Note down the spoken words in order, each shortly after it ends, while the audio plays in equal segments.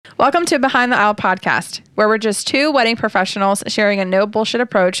Welcome to Behind the Aisle podcast, where we're just two wedding professionals sharing a no bullshit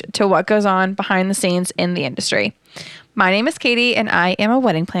approach to what goes on behind the scenes in the industry. My name is Katie, and I am a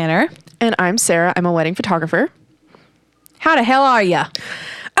wedding planner. And I'm Sarah. I'm a wedding photographer. How the hell are ya?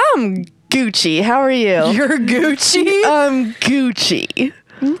 I'm Gucci. How are you? You're Gucci? I'm Gucci.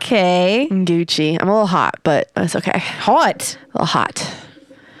 Okay. I'm Gucci. I'm a little hot, but it's okay. Hot. A little hot.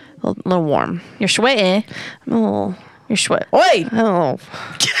 A little warm. You're sweating. I'm a little... You're sweating. Oi! A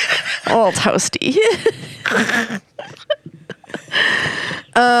little toasty.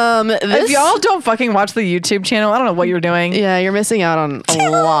 If y'all don't fucking watch the YouTube channel, I don't know what you're doing. Yeah, you're missing out on a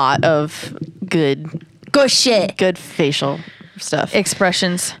lot of good shit. Good facial stuff.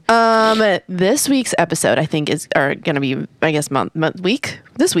 Expressions. This week's episode, I think, are going to be, I guess, week.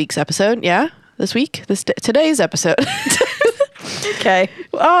 This week's episode, yeah. This week, today's episode. Okay.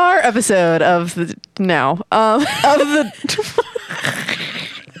 Our episode of the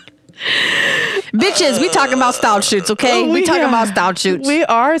Bitches, we talking about style shoots, okay? We talking about style shoots. We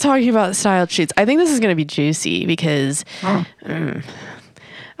are talking about style shoots. I think this is going to be juicy because I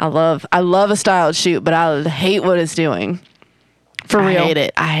love a style shoot, but I hate what it's doing. For real.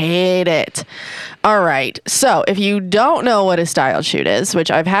 I hate it. All right. So if you don't know what a style shoot is,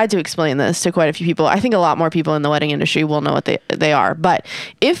 which I've had to explain this to quite a few people, I think a lot more people in the wedding industry will know what they are. But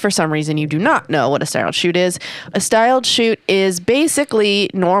if for some reason you do not know what a styled shoot is basically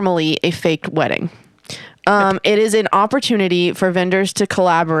normally a faked wedding. It is an opportunity for vendors to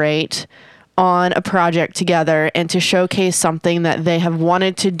collaborate on a project together and to showcase something that they have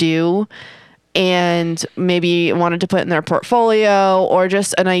wanted to do and maybe wanted to put in their portfolio, or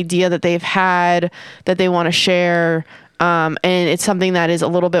just an idea that they've had that they want to share. And it's something that is a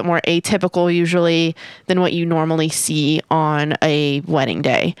little bit more atypical usually than what you normally see on a wedding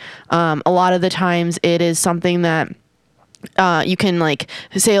day. A lot of the times it is something that you can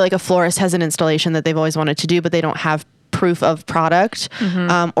say a florist has an installation that they've always wanted to do, but they don't have proof of product,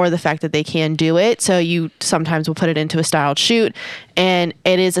 or the fact that they can do it. So you sometimes will put it into a styled shoot, and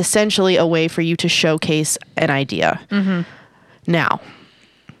it is essentially a way for you to showcase an idea. Now,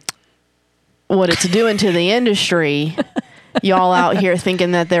 what it's doing to the industry, y'all out here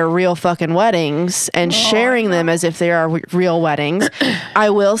thinking that they're real fucking weddings and sharing them as if they are real weddings. I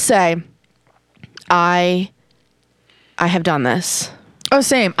will say, I have done this. Oh,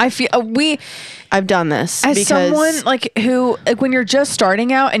 same. I feel I've done this as because someone who when you're just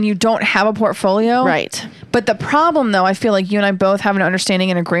starting out and you don't have a portfolio, right? But the problem, though, I feel like you and I both have an understanding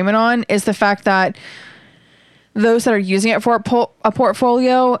and agreement on is the fact that those that are using it for a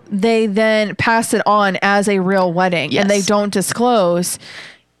portfolio, they then pass it on as a real wedding, and they don't disclose.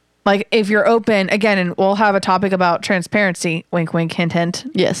 Like, if you're open again, and we'll have a topic about transparency. Wink, wink, hint, hint.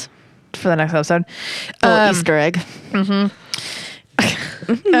 Yes, for the next episode. Easter egg.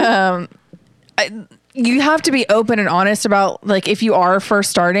 You have to be open and honest about, if you are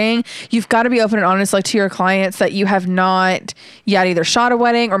first starting, you've got to be open and honest, to your clients that you have not yet either shot a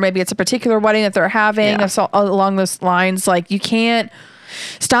wedding, or maybe it's a particular wedding that they're having along those lines. You can't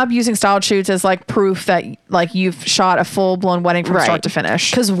stop using styled shoots as proof that you've shot a full blown wedding from start to finish.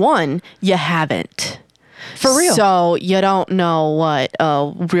 Because one, you haven't. For real. So you don't know what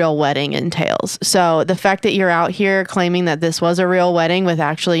a real wedding entails. So the fact that you're out here claiming that this was a real wedding with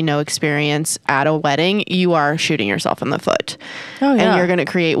actually no experience at a wedding, you are shooting yourself in the foot. Oh, yeah. And you're going to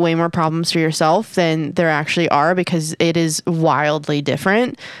create way more problems for yourself than there actually are, because it is wildly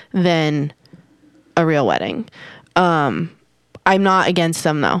different than a real wedding. I'm not against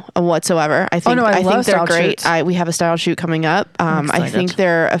them though whatsoever. I think they're great. We have a style shoot coming up. I think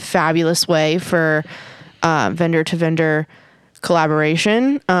they're a fabulous way for vendor to vendor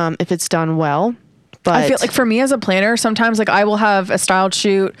collaboration, if it's done well. But I feel like for me as a planner, sometimes I will have a styled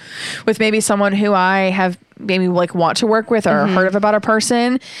shoot with maybe someone who I have maybe want to work with or heard of about a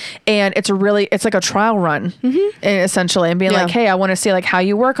person, and it's like a trial run, essentially, and being hey, I want to see how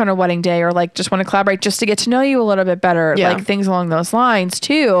you work on a wedding day, or just want to collaborate just to get to know you a little bit better, things along those lines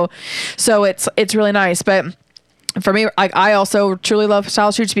too. So it's really nice. But for me, I also truly love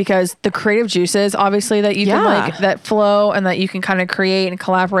style shoots because the creative juices, obviously, that you can that flow, and that you can kind of create and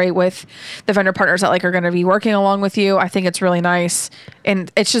collaborate with the vendor partners that are going to be working along with you. I think it's really nice,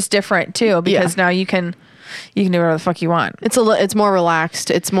 and it's just different too, because now you can do whatever the fuck you want. It's more relaxed.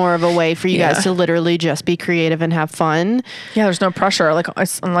 It's more of a way for you guys to literally just be creative and have fun. Yeah, there's no pressure.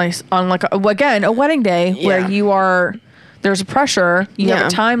 Unless on again a wedding day where there's a pressure. You have a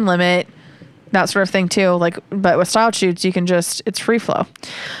time limit. That sort of thing too. But with style shoots, you can it's free flow.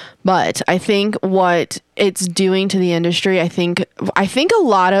 But I think what it's doing to the industry, I think a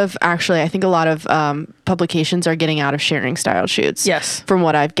lot of publications are getting out of sharing style shoots. Yes. From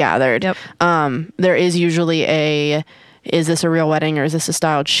what I've gathered. Yep. There is usually is this a real wedding or is this a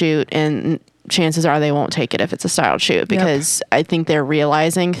styled shoot? And chances are they won't take it if it's a styled shoot, because I think they're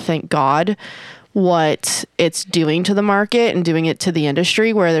realizing, thank God, what it's doing to the market and doing it to the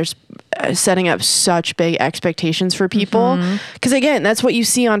industry, where there's setting up such big expectations for people. Because again, that's what you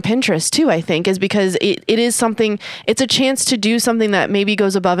see on Pinterest too, I think, is because it is something, it's a chance to do something that maybe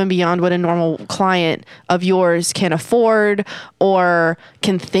goes above and beyond what a normal client of yours can afford or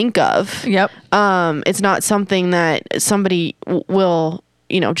can think of. Yep. It's not something that somebody will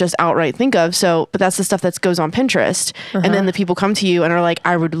just outright think of. So, but that's the stuff that goes on Pinterest. And then the people come to you and are like,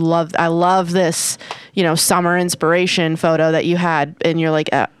 I love this, summer inspiration photo that you had. And you're like,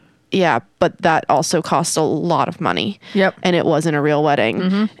 yeah, but that also cost a lot of money. Yep. And it wasn't a real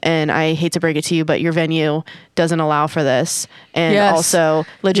wedding. And I hate to break it to you, but your venue doesn't allow for this. And also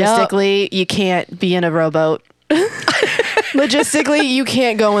logistically, you can't be in a rowboat. Logistically, you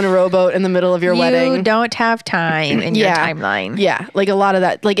can't go in a rowboat in the middle of your wedding. You don't have time in your timeline. Yeah. Like a lot of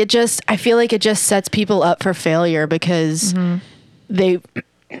that, like I feel like it just sets people up for failure, because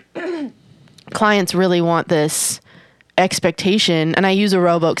clients really want this expectation. And I use a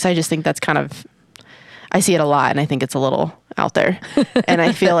rowboat because I just think that's I see it a lot and I think it's a little out there. And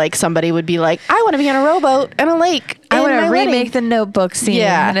I feel like somebody would be like, I want to be on a rowboat and a lake. I want to remake the Notebook scene.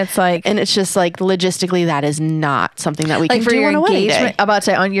 Yeah. And it's like, and it's just like, logistically, that is not something that we can do on a wedding day. About to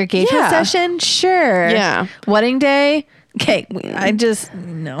say, on your engagement session? Sure. Yeah. Wedding day? Okay.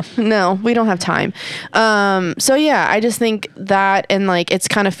 No, we don't have time. So yeah, I just think that, and like, it's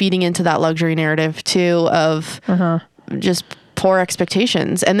kind of feeding into that luxury narrative too of just poor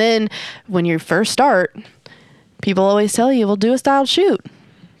expectations. And then when you first start, people always tell you, well, do a styled shoot.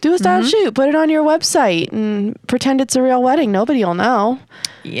 Do a styled shoot. Put it on your website and pretend it's a real wedding. Nobody will know.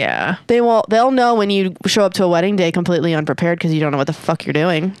 Yeah. They'll know when you show up to a wedding day completely unprepared because you don't know what the fuck you're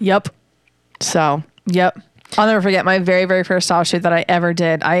doing. Yep. So. Yep. I'll never forget my very, very first style shoot that I ever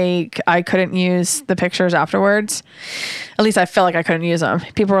did. I couldn't use the pictures afterwards. At least I felt like I couldn't use them.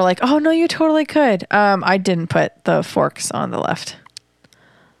 People were like, oh, no, you totally could. I didn't put the forks on the left.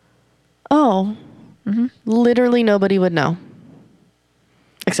 Oh. Literally nobody would know.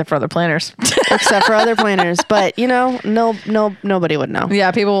 Except for other planners. But nobody would know.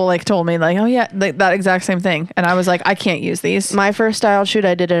 Yeah, people like told me like, oh yeah, that exact same thing. And I was like, I can't use these. My first style shoot,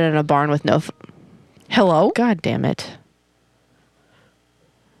 I did it in a barn with no... Hello? God damn it.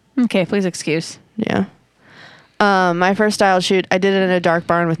 Okay, please excuse. Yeah. My first style shoot, I did it in a dark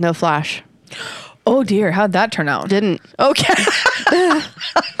barn with no flash. Oh dear, how'd that turn out? Didn't. Okay.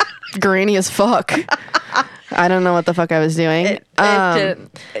 Grainy as fuck. I don't know what the fuck I was doing. It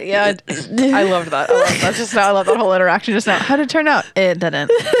didn't. Yeah, I loved that. I love that whole interaction just now. How did it turn out? It didn't.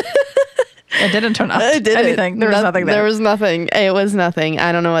 It didn't turn out anything. There was nothing there. There was nothing. It was nothing.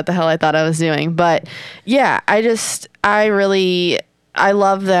 I don't know what the hell I thought I was doing. But yeah, I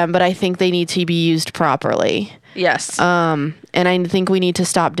love them, but I think they need to be used properly. Yes. And I think we need to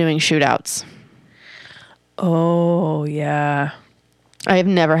stop doing shootouts. Oh, yeah. I have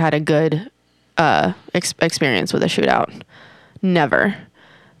never had a good experience with a shootout. Never.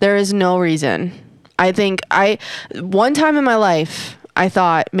 There is no reason. I think one time in my life, I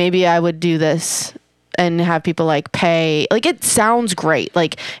thought maybe I would do this and have people like pay. Like, it sounds great.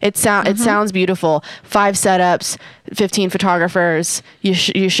 Like it sounds beautiful. 5 setups, 15 photographers.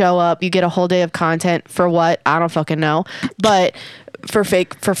 You show up, you get a whole day of content for what? I don't fucking know. But for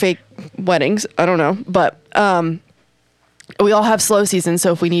fake weddings, I don't know. But we all have slow seasons,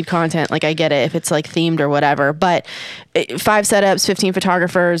 so if we need content, like I get it if it's like themed or whatever. But 5 setups, 15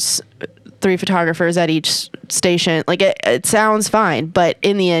 photographers, 3 photographers at each station. Like it sounds fine, but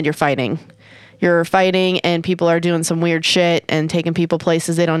in the end, you're fighting. And people are doing some weird shit and taking people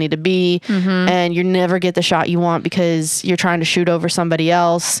places they don't need to be. And you never get the shot you want because you're trying to shoot over somebody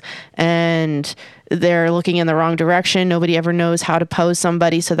else and they're looking in the wrong direction. Nobody ever knows how to pose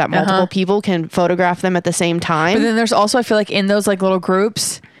somebody so that multiple people can photograph them at the same time. But then there's also, I feel like in those like little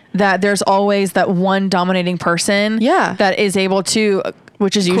groups that there's always that one dominating person that is able to,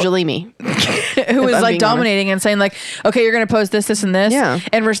 which is usually me, who is like dominating and saying like, okay, you're going to post this, this, and this. Yeah.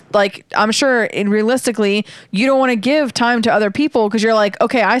 And we're like, I'm sure realistically, you don't want to give time to other people because you're like,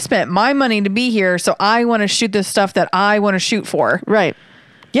 okay, I spent my money to be here. So I want to shoot this stuff that I want to shoot for. Right.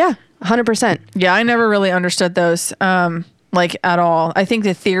 Yeah. 100%. Yeah. I never really understood those. Like at all. I think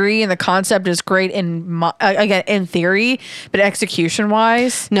the theory and the concept is great in theory, but execution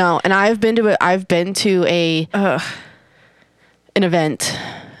wise, no. And I've been to an event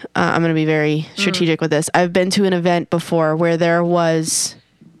I'm going to be very strategic with this. I've been to an event before where there was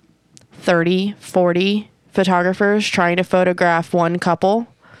 30, 40 photographers trying to photograph one couple.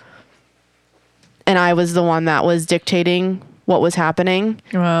 And I was the one that was dictating what was happening.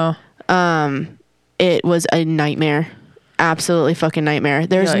 Wow. It was a nightmare. Absolutely fucking nightmare.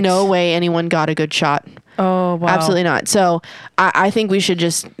 There's Yikes. no way anyone got a good shot. Oh, wow. Absolutely not. So I think we should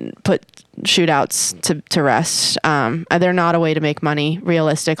just put shootouts to rest. They're not a way to make money.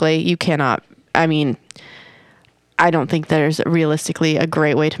 Realistically, you cannot. I mean, I don't think there's realistically a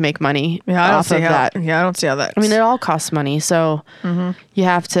great way to make money Yeah, I don't off see of how, that. Yeah, I don't see how that. I mean, it all costs money, so you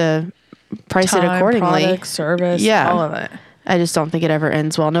have to price it accordingly. Product, service, Yeah. all of it. I just don't think it ever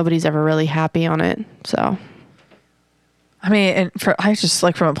ends well. Nobody's ever really happy on it. So I mean, and I just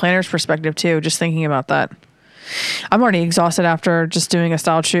like from a planner's perspective too, just thinking about that. I'm already exhausted after just doing a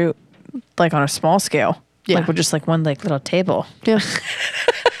style shoot, like on a small scale. Yeah. Like with just like one like little table. yeah,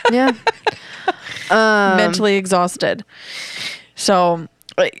 yeah. Mentally exhausted. So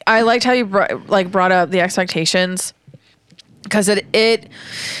I liked how you brought up the expectations, because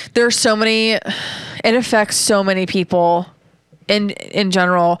there's so many, it affects so many people in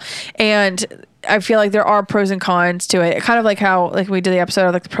general, and I feel like there are pros and cons to it. Kind of like how like we did the episode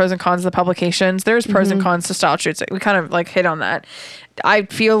of like the pros and cons of the publications. There's pros and cons to style shoots. We kind of like hit on that. I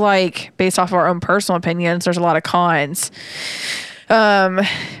feel like based off of our own personal opinions, there's a lot of cons. But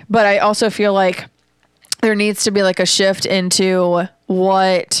I also feel like there needs to be like a shift into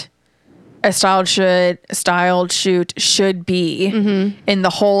what a styled shoot should be, in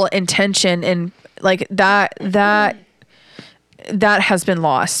the whole intention, and like that has been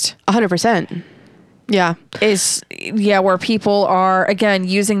lost. 100%. Yeah. Where people are again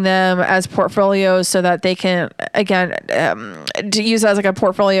using them as portfolios so that they can to use it as like a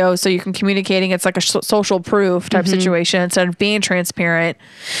portfolio so you can communicating. It's like a social proof type situation instead of being transparent,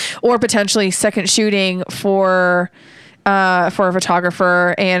 or potentially second shooting for a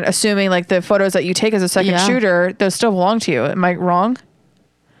photographer and assuming like the photos that you take as a second shooter, those still belong to you. Am I wrong?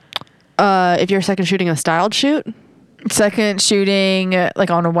 If you're second shooting a styled shoot, Second shooting like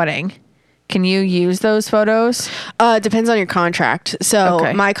on a wedding, can you use those photos? depends on your contract. So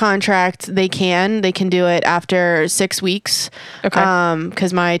Okay. my contract, they can do it after 6 weeks. Okay.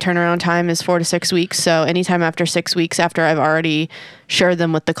 Cause my turnaround time is 4 to 6 weeks. So anytime after 6 weeks, after I've already shared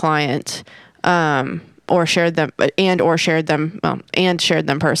them with the client, or shared them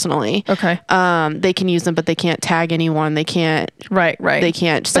personally. Okay. They can use them, but they can't tag anyone. They can't. Right. They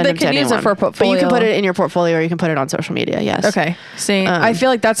can't send them to anyone. But they can use it for a But portfolio. you can put it in your portfolio, or you can put it on social media. Yes. Okay. See, I feel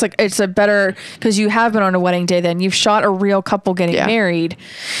like that's like, it's a better, because you have been on a wedding day, then you've shot a real couple getting married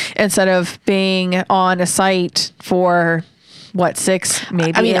instead of being on a site for what, 6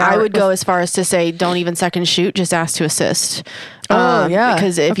 maybe. I mean, I would go as far as to say, don't even second shoot, just ask to assist. Oh, yeah.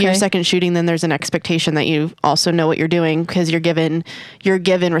 Because if you're Okay. second shooting, then there's an expectation that you also know what you're doing, because you're given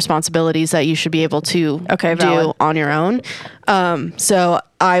responsibilities that you should be able to do valid. on your own. So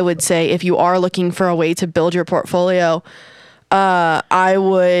I would say if you are looking for a way to build your portfolio, I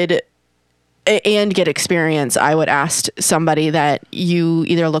would, and get experience, I would ask somebody that you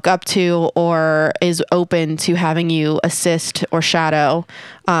either look up to or is open to having you assist or shadow,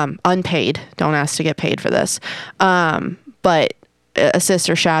 unpaid. Don't ask to get paid for this. But assist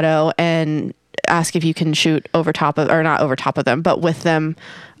or shadow, and ask if you can shoot over top of, or not over top of them, but with them,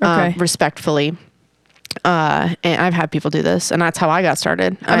 respectfully. And I've had people do this, and that's how I got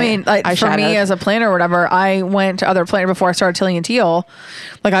started. I mean, like for shadowed. me as a planner or whatever, I went to other planners before I started Tilly and Teal.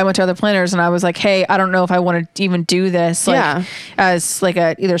 Like I went to other planners and I was like, hey, I don't know if I want to even do this. Like as like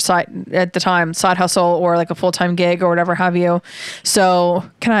a either side at the time, side hustle or like a full-time gig or whatever have you. So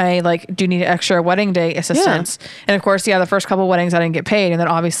can I do you need extra wedding day assistance? And of course, the first couple weddings I didn't get paid. And then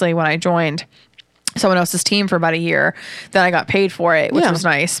obviously when I joined someone else's team for about a year, then I got paid for it, which was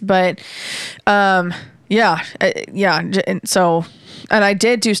nice. But, and so, and I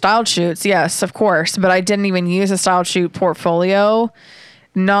did do styled shoots, yes, of course, but I didn't even use a styled shoot portfolio,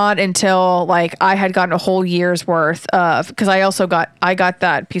 not until I had gotten a whole year's worth of, because I got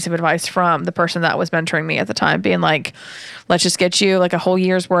that piece of advice from the person that was mentoring me at the time, being like, let's just get you a whole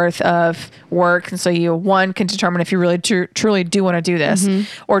year's worth of work. And so you, one, can determine if you really truly do want to do this,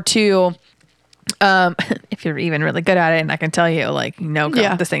 or two, if you're even really good at it, and I can tell you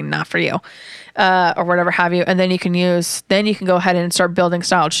girl, this ain't not for you, or whatever have you. And then you can go ahead and start building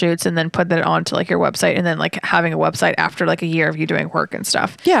styled shoots and then put that onto your website, and then having a website after a year of you doing work and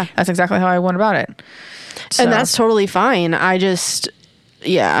stuff. Yeah. That's exactly how I went about it. So. And that's totally fine. I just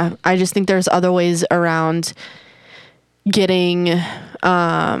think there's other ways around getting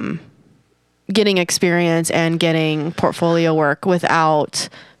getting experience and getting portfolio work without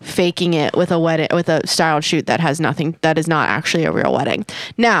faking it with a styled shoot that is not actually a real wedding.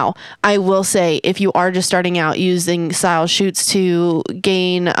 Now, I will say, if you are just starting out using styled shoots to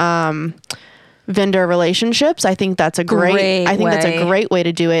gain vendor relationships, I think that's a great way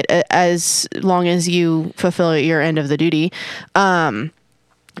to do it, as long as you fulfill your end of the duty.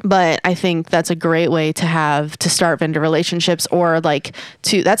 But I think that's a great way to start vendor relationships, or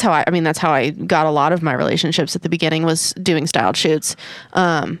that's how I got a lot of my relationships at the beginning, was doing styled shoots.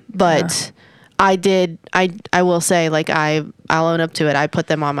 But I will say, I'll own up to it. I put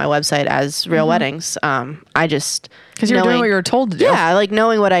them on my website as real weddings. Because you're doing what you were told to do. Yeah.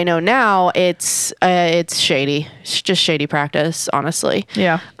 Knowing what I know now, it's shady. It's just shady practice, honestly.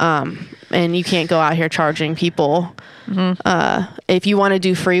 Yeah. And you can't go out here charging people. If you want to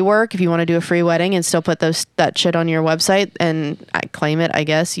do free work, if you want to do a free wedding and still put that shit on your website and claim it, I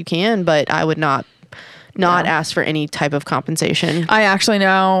guess you can, but I would not ask for any type of compensation. I actually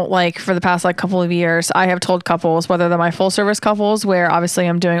know, for the past couple of years, I have told couples, whether they're my full service couples, where obviously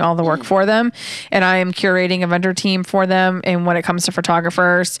I'm doing all the work for them and I am curating a vendor team for them. And when it comes to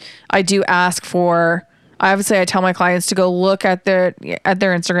photographers, I do ask for, I tell my clients to go look at their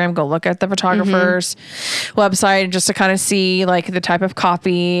Instagram, go look at the photographer's website, just to kind of see the type of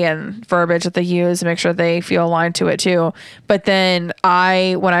copy and verbiage that they use and make sure they feel aligned to it too. But then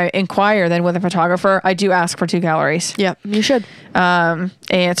when I inquire then with a photographer, I do ask for 2 galleries. Yeah, you should. And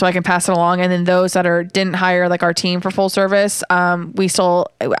so I can pass it along. And then those that didn't hire our team for full service, we still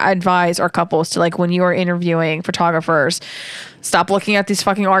advise our couples to when you are interviewing photographers, stop looking at these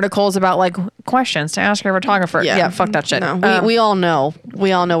fucking articles about questions to ask your photographer. Yeah, fuck that shit. No, we all know.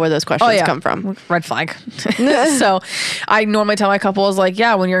 We all know where those questions come from. Red flag. So I normally tell my couples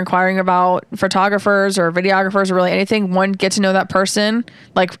when you're inquiring about photographers or videographers or really anything, one, get to know that person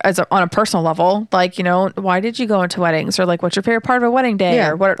on a personal level. Why did you go into weddings, or what's your favorite part of a wedding day,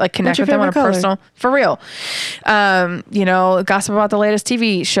 or what connect with them on a personal, for real. Gossip about the latest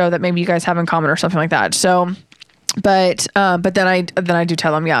TV show that maybe you guys have in common or something like that. So. But then I do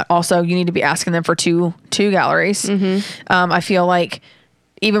tell them, also you need to be asking them for two galleries. I feel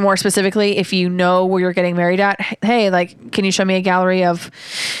even more specifically, if you know where you're getting married at, hey, can you show me a gallery of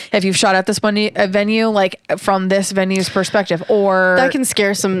if you've shot at this venue, from this venue's perspective? Or that can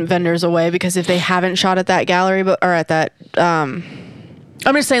scare some vendors away, because if they haven't shot at that gallery, or at that,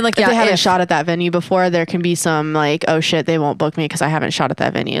 I'm just saying, if they haven't shot at that venue before, there can be some oh shit, they won't book me because I haven't shot at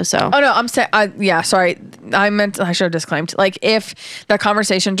that venue. So I'm saying, sorry, I should have disclaimed. If the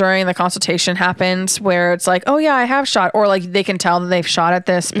conversation during the consultation happens where it's oh yeah, I have shot, or they can tell that they've shot at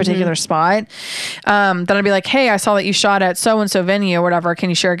this particular spot, then I'd be hey, I saw that you shot at so and so venue or whatever. Can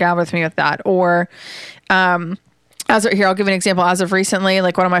you share a gallery with me with that? Or here, I'll give an example. As of recently,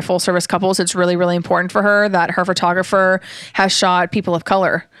 one of my full service couples, it's really, really important for her that her photographer has shot people of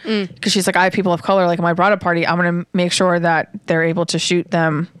color. Because she's I have people of color, in my bridal party, I'm going to make sure that they're able to shoot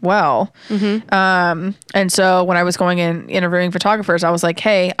them well. And so when I was going in interviewing photographers, I was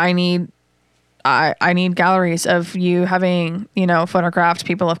hey, I need galleries of you having, photographed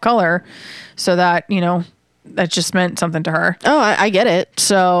people of color, so that, that just meant something to her. Oh, I get it.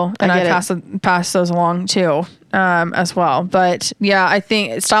 So, and I pass those along too, as well. But yeah, I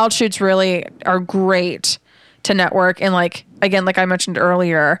think styled shoots really are great to network. And again, I mentioned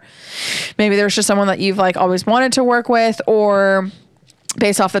earlier, maybe there's just someone that you've always wanted to work with, or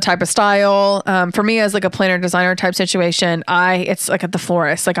based off the type of style. For me, as a planner designer type situation, it's at the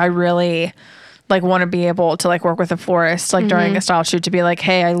florist. I really want to be able to work with a florist during a style shoot, to be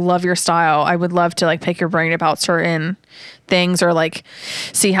hey, I love your style. I would love to pick your brain about certain things, or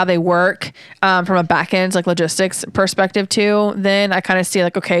see how they work from a back end logistics perspective too. Then I kind of see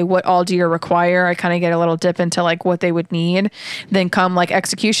okay, what all do you require? I kind of get a little dip into what they would need. Then come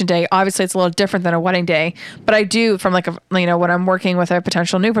execution day, obviously it's a little different than a wedding day, but I do from when I'm working with a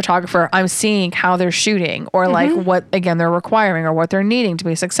potential new photographer, I'm seeing how they're shooting, or what again they're requiring, or what they're needing to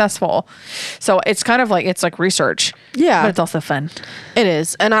be successful. So it's kind of it's research, but it's also fun. It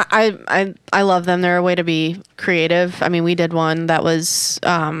is. And I love them. They're a way to be creative. I mean, we did one that was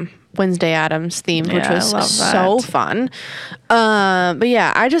Wednesday Addams themed, which was so fun. But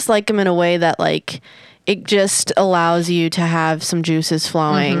yeah, I just like them in a way that it just allows you to have some juices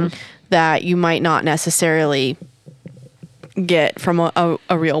flowing that you might not necessarily get from a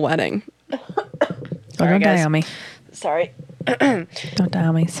real wedding. Don't die on me. Sorry. Don't die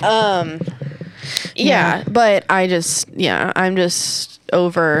on me. Yeah, but I'm just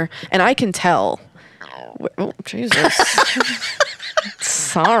over, and I can tell. Oh, Jesus.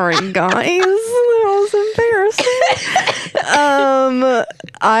 Sorry, guys. That was embarrassing.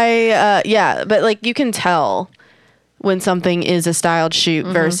 Yeah, but like you can tell when something is a styled shoot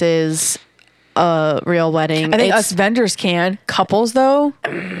versus a real wedding. I think us vendors can. Couples, though,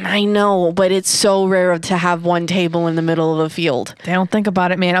 I know, but it's so rare to have one table in the middle of a field. they don't think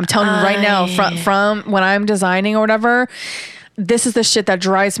about it, man. I'm telling you right now, from when I'm designing or whatever, this is the shit that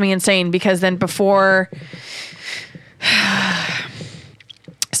drives me insane, because then before,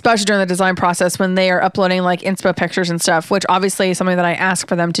 especially during the design process, when they are uploading like inspo pictures and stuff, which obviously is something that I ask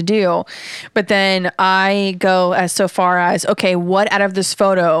for them to do, but then I go as so far as, okay, what out of this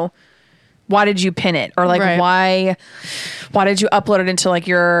photo, why did you pin it? Or like, Right. why did you upload it into like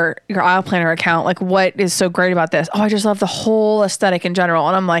your aisle planner account? Like, what is so great about this? Oh, I just love the whole aesthetic in general.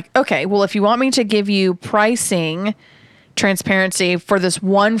 And I'm like, okay, well, if you want me to give you pricing transparency for this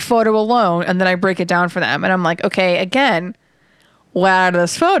one photo alone, and then I break it down for them, and I'm like, okay, again, what out of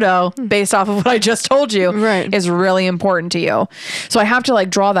this photo, based off of what I just told you, Right. is really important to you. So I have to like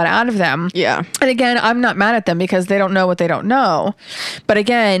draw that out of them. Yeah. And again, I'm not mad at them because they don't know what they don't know. But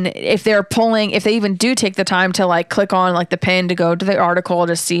again, if they even do take the time to like click on like the pin to go to the article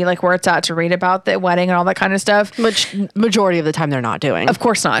to see like where it's at, to read about the wedding and all that kind of stuff. Which majority of the time they're not doing. Of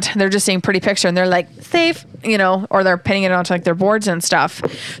course not. They're just seeing pretty picture and they're like, save, or they're pinning it onto like their boards and stuff.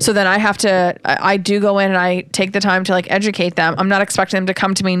 So then I do go in and I take the time to like educate them. I'm not expecting them to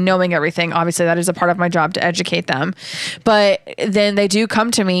come to me knowing everything. Obviously that is a part of my job, to educate them. But then they do come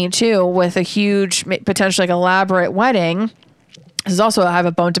to me too with a huge, potentially like elaborate wedding. This is also, I have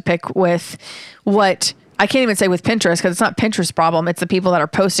a bone to pick with what I can't even say with Pinterest, because it's not Pinterest's problem. It's the people that are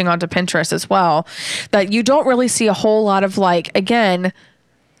posting onto Pinterest as well, that you don't really see a whole lot of like, again,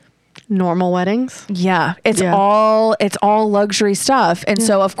 normal weddings. yeah, it's all luxury stuff. And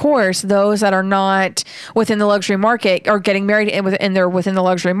so of course, those that are not within the luxury market or getting married and they're within the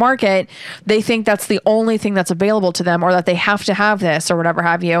luxury market, they think that's the only thing that's available to them, or that they have to have this or whatever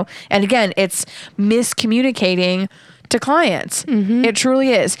have you. And again, it's miscommunicating to clients. It truly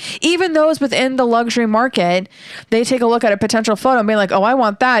is. Even those within the luxury market, they take a look at a potential photo and be like, oh, I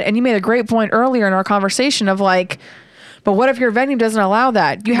want that. And you made a great point earlier in our conversation of like, but what if your venue doesn't allow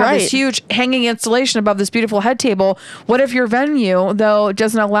that? You have Right. this huge hanging installation above this beautiful head table. What if your venue, though,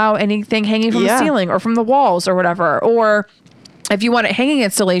 doesn't allow anything hanging from the ceiling or from the walls or whatever? Or if you want a hanging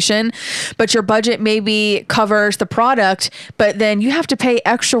installation, but your budget maybe covers the product, but then you have to pay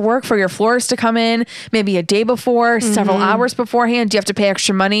extra work for your florist to come in, maybe a day before, several hours beforehand. You have to pay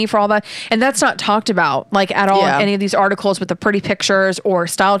extra money for all that. And that's not talked about like at all in any of these articles with the pretty pictures or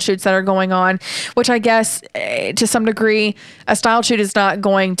style shoots that are going on, which I guess to some degree, a style shoot is not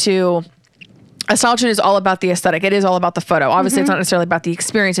going to... A style shoot is all about the aesthetic. It is all about the photo. Obviously, it's not necessarily about the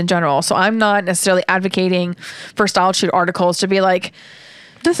experience in general. So I'm not necessarily advocating for style shoot articles to be like,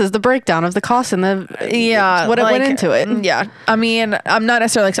 This is the breakdown of the cost and what it went into it. Yeah. I mean, I'm not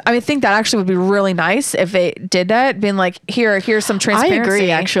necessarily, I think that actually would be really nice if they did that, being like, here's some transparency. I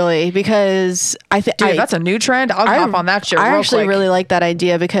agree, actually, because I think that's a new trend. I'll hop on that shit real quick. I actually really like that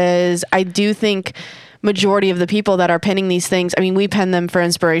idea, because I do think majority of the people that are pinning these things, I mean, we pen them for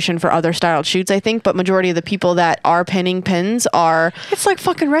inspiration for other styled shoots, I think, but majority of the people that are pinning pins are... It's like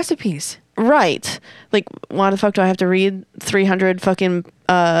fucking recipes. Right. Like, why the fuck do I have to read 300 fucking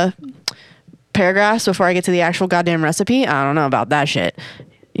paragraphs before I get to the actual goddamn recipe? I don't know about that shit.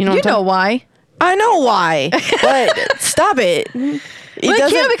 You know why. I know why. But stop it.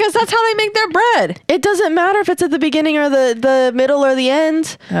 Because that's how they make their bread. It doesn't matter if it's at the beginning or the middle or the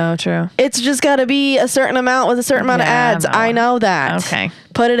end. Oh, true. It's just got to be a certain amount with a certain amount of ads. I know that. Okay.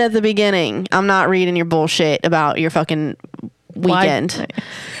 Put it at the beginning. I'm not reading your bullshit about your fucking weekend.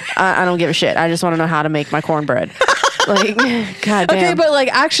 I don't give a shit. I just want to know how to make my cornbread. Like, goddamn. Okay, but like,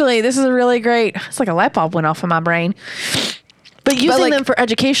 actually, this is a really great... It's like a light bulb went off in my brain. But using them for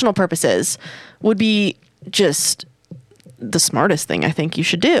educational purposes would be just the smartest thing I think you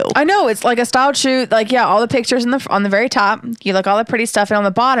should do. I know, it's like a styled shoot, like, yeah, all the pictures on the very top, you look all the pretty stuff, and on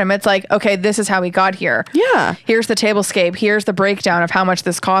the bottom it's like, okay, this is how we got here. Yeah. Here's the tablescape, here's the breakdown of how much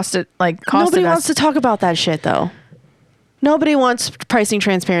this costed Nobody wants to talk about that shit, though. Nobody wants pricing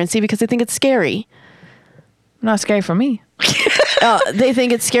transparency because they think it's scary. Not scary for me. They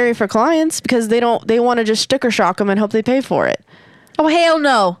think it's scary for clients because they want to just sticker shock them and hope they pay for it. Oh, hell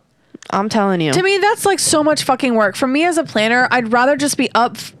no. I'm telling you. To me, that's like so much fucking work. For me as a planner, I'd rather just be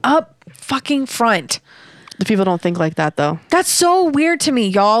up fucking front. The people don't think like that, though. That's so weird to me,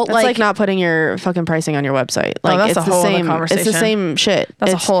 y'all. It's like not putting your fucking pricing on your website. Like, that's it's a whole the other same conversation. It's the same shit.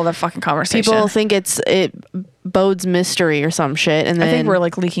 That's a whole other fucking conversation. People think it bodes mystery or some shit, and then I think we're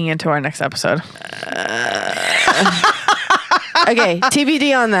like leaking into our next episode. Okay,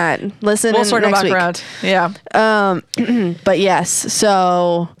 TBD on that. Listen, We'll circle next back week. around. Yeah. But yes,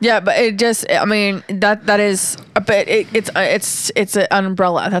 so Yeah, but it just, I mean, that is, but it's an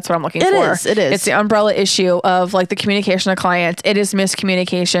umbrella. That's what I'm looking for. It is. It's the umbrella issue of like the communication to clients. It is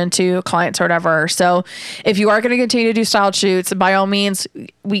miscommunication to clients or whatever. So if you are going to continue to do style shoots, by all means,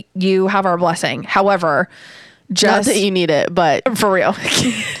 you have our blessing. However, not just that you need it, but for real.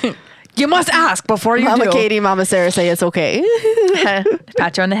 You must ask before you Mama do. Katie, Mama Sarah say it's okay.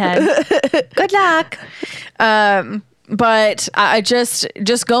 Pat you on the head. Good luck. But I just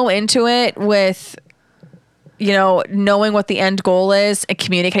go into it with, you know, knowing what the end goal is and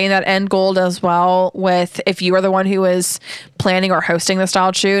communicating that end goal as well with, if you are the one who is planning or hosting the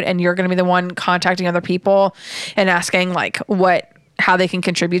style shoot and you're going to be the one contacting other people and asking like how they can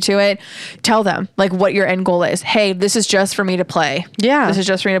contribute to it, tell them like what your end goal is. Hey, this is just for me to play. Yeah. This is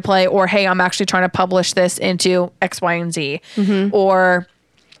just for me to play. Or, hey, I'm actually trying to publish this into X, Y, and Z. Or,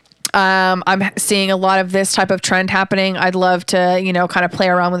 I'm seeing a lot of this type of trend happening. I'd love to, you know, kind of play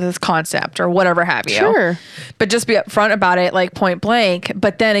around with this concept or whatever have you. Sure. But just be upfront about it, like point blank.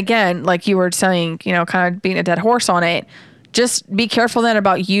 But then again, like you were saying, you know, kind of being a dead horse on it. Just be careful then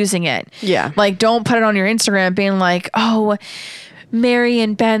about using it. Yeah. Like, don't put it on your Instagram being like, oh, Mary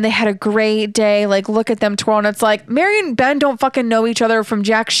and Ben, they had a great day. Like, look at them twirling. It's like, Mary and Ben don't fucking know each other from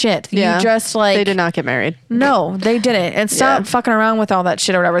jack shit. Yeah. You just like... They did not get married. No, they didn't. And stop fucking around with all that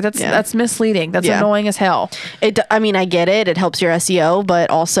shit or whatever. That's misleading. That's annoying as hell. I mean, I get it. It helps your SEO, but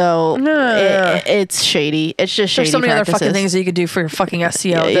also it's shady. It's just shady. There's so many practices. other fucking things that you could do for your fucking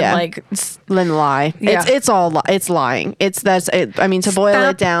SEO than like... Then lie. Yeah. It's all it's lying. I mean, to boil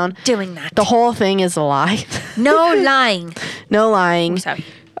it down, doing that. the whole thing is a lie. No lying. No lying. Sorry.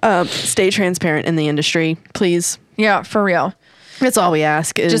 Stay transparent in the industry, please. Yeah, for real. That's all we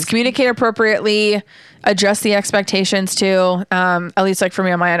ask. Is Just communicate appropriately, adjust the expectations too. At least like for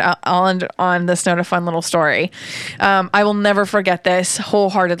me on my end, I'll end on this note, a fun little story. I will never forget this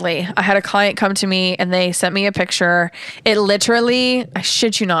wholeheartedly. I had a client come to me and they sent me a picture. It literally, I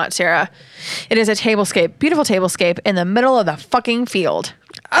shit you not, Sarah, it is a tablescape, beautiful tablescape in the middle of the fucking field.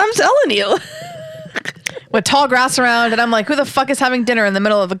 I'm telling you. With tall grass around, and I'm like, who the fuck is having dinner in the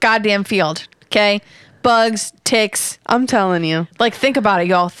middle of a goddamn field? Okay? Bugs, ticks. I'm telling you. Like, think about it,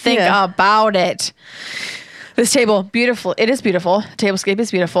 y'all. Think about it. This table, beautiful. It is beautiful. The tablescape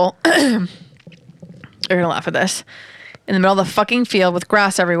is beautiful. You're gonna laugh at this. In the middle of the fucking field with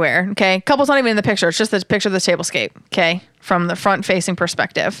grass everywhere. Okay? Couple's not even in the picture. It's just the picture of the tablescape. Okay? From the front-facing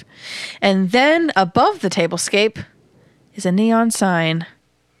perspective. And then above the tablescape is a neon sign.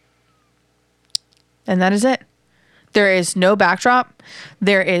 And that is it. There is no backdrop.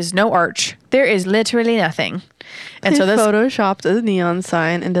 There is no arch. There is literally nothing. And so this photoshopped a neon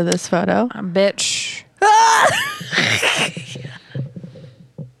sign into this photo. Bitch.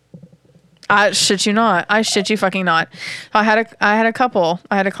 I shit you not. I shit you fucking not. I had a couple.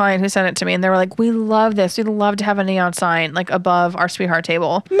 I had a client who sent it to me and they were like, we love this. We'd love to have a neon sign like above our sweetheart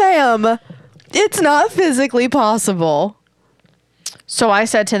table. Ma'am, it's not physically possible. So I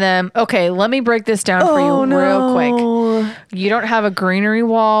said to them, okay, let me break this down for you real quick. You don't have a greenery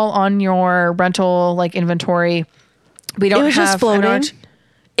wall on your rental like inventory. We don't It was have just floating.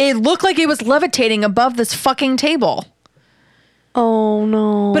 It looked like it was levitating above this fucking table. Oh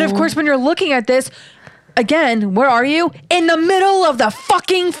no. But of course, when you're looking at this, again, where are you? In the middle of the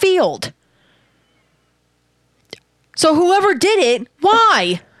fucking field. So whoever did it,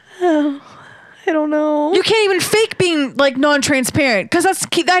 why? I don't know. You can't even fake being like non-transparent because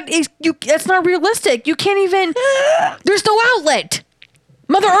that's not realistic. You can't even. There's no outlet.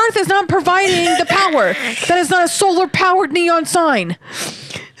 Mother Earth is not providing the power. That is not a solar-powered neon sign.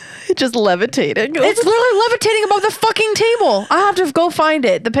 It just levitating. It's literally levitating above the fucking table. I have to go find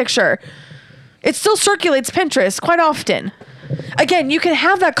it, the picture. It still circulates Pinterest quite often. Again, you can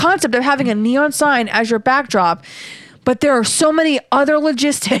have that concept of having a neon sign as your backdrop, but there are so many other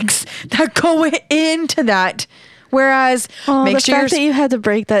logistics that go into that. Whereas, make sure the fact that you had to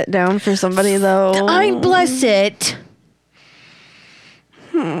break that down for somebody, though. I bless it.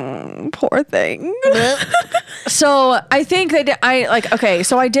 Poor thing. So I think they did.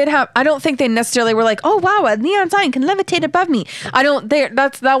 So I did have. I don't think they necessarily were like, oh wow, a neon sign can levitate above me. I don't.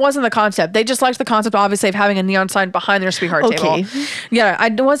 That wasn't the concept. They just liked the concept, obviously, of having a neon sign behind their sweetheart table. Yeah, I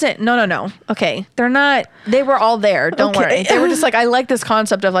wasn't. No. Okay, they're not. They were all there. Don't worry. They were just like, I like this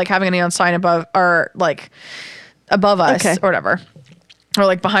concept of like having a neon sign above or like above us or whatever, or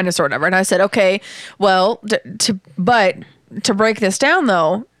like behind us or whatever. And I said, okay, well, but to break this down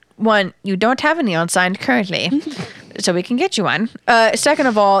though. One, you don't have a neon sign currently, so we can get you one. Second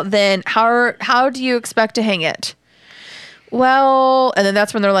of all, then how do you expect to hang it? well, and then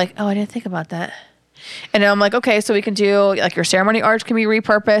that's when they're like, oh, I didn't think about that. And then I'm like, okay, so we can do like your ceremony arch can be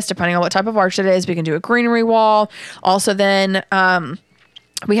repurposed depending on what type of arch it is. We can do a greenery wall. Also then,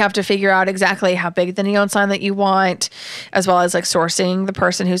 we have to figure out exactly how big the neon sign that you want, as well as like sourcing the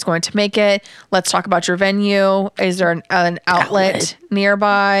person who's going to make it. Let's talk about your venue. Is there an outlet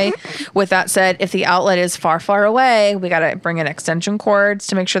nearby? With that said, if the outlet is far, far away, we got to bring in extension cords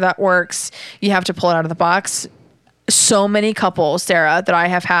to make sure that works. You have to pull it out of the box. So many couples, Sarah, that I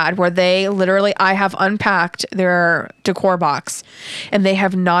have had where they literally, I have unpacked their decor box and they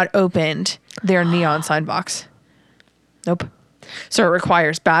have not opened their neon sign box. Nope. So it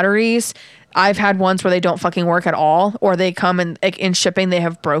requires batteries. I've had ones where they don't fucking work at all, or they come and like, in shipping they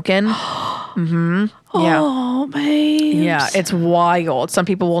have broken. Yeah. Oh, man. Yeah, it's wild. Some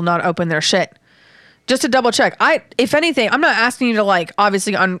people will not open their shit. Just to double check. If anything, I'm not asking you to like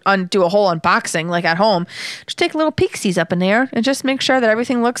obviously undo a whole unboxing like at home. Just take little peeksies up in there and just make sure that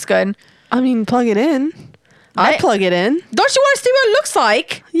everything looks good. I mean, plug it in. I plug it in. Don't you want to see what it looks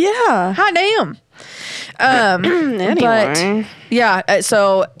like? Yeah. Hot damn. Anyway. But yeah,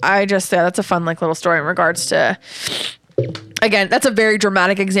 so that's a fun like little story in regards to, again, that's a very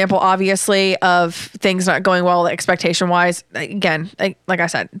dramatic example, obviously, of things not going well expectation wise. Again, like I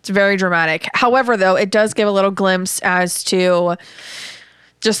said, it's very dramatic. However, though, it does give a little glimpse as to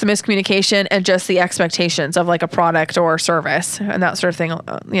just the miscommunication and just the expectations of like a product or service and that sort of thing,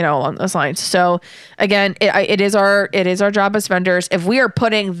 along those lines. So again, it is our job as vendors. If we are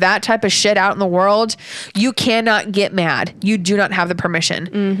putting that type of shit out in the world, you cannot get mad. You do not have the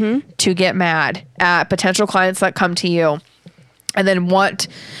permission to get mad at potential clients that come to you and then want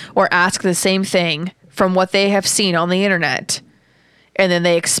or ask the same thing from what they have seen on the internet. And then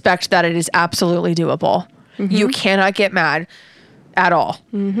they expect that it is absolutely doable. You cannot get mad at all.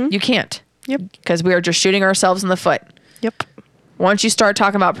 You can't. Yep. Because we are just shooting ourselves in the foot. Yep. Once you start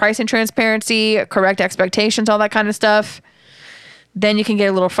talking about pricing transparency, correct expectations, all that kind of stuff, then you can get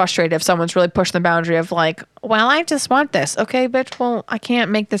a little frustrated if someone's really pushing the boundary of like, well, I just want this. Okay, bitch, well, I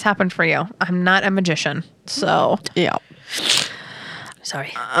can't make this happen for you. I'm not a magician. So, yeah.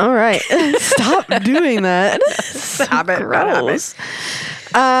 Sorry. All right. Stop doing that. Stop it. Gross.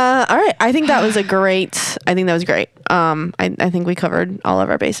 All right. I think that was great. I think we covered all of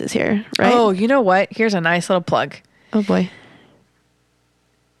our bases here, right? Oh, you know what? Here's a nice little plug. Oh boy.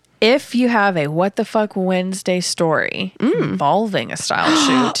 If you have a What the Fuck Wednesday story involving a style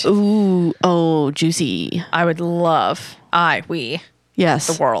shoot. Ooh. Oh, juicy. I would love, Yes.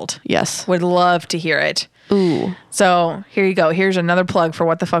 the world. Yes. Would love to hear it. Ooh. So here you go. Here's another plug for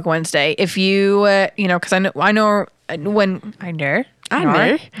What the Fuck Wednesday. If you, because I know when I know.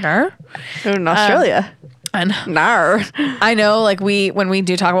 In Australia. And Nar. I know, like when we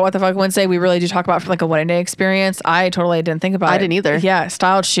do talk about What the Fuck Wednesday, we really do talk about for like a wedding day experience. I totally didn't think about it. I didn't either. Yeah,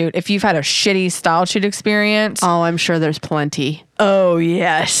 styled shoot. If you've had a shitty styled shoot experience. Oh, I'm sure there's plenty. Oh,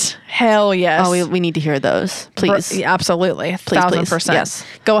 yes. Hell yes. Oh, we need to hear those, please. Yeah, absolutely. Please, 1,000%. yes.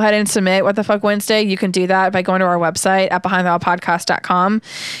 Go ahead and submit What the Fuck Wednesday. You can do that by going to our website at behindtheoutpodcast.com.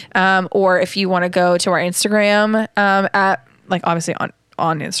 Or if you want to go to our Instagram at, like, obviously on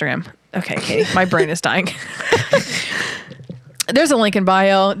Instagram. Okay, Katie, my brain is dying. There's a link in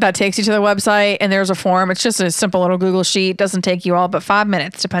bio that takes you to the website, and there's a form. It's just a simple little Google sheet. Doesn't take you all but 5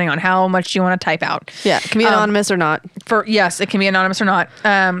 minutes, depending on how much you want to type out. Yeah, it can be anonymous or not. Yes, it can be anonymous or not.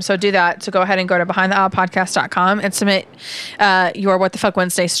 So do that. So go ahead and go to behindtheoutpodcast.com and submit your What the Fuck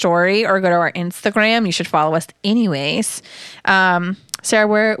Wednesday story, or go to our Instagram. You should follow us anyways. Sarah,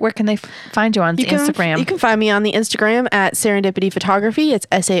 where can they find you on the Instagram? You can find me on the Instagram at Serendipity Photography. It's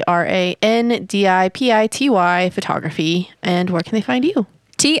SARANDIPITY Photography. And where can they find you?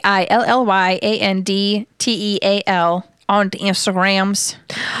 TILLYANDTEAL on the Instagrams.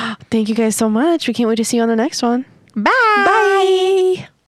 Thank you guys so much. We can't wait to see you on the next one. Bye. Bye.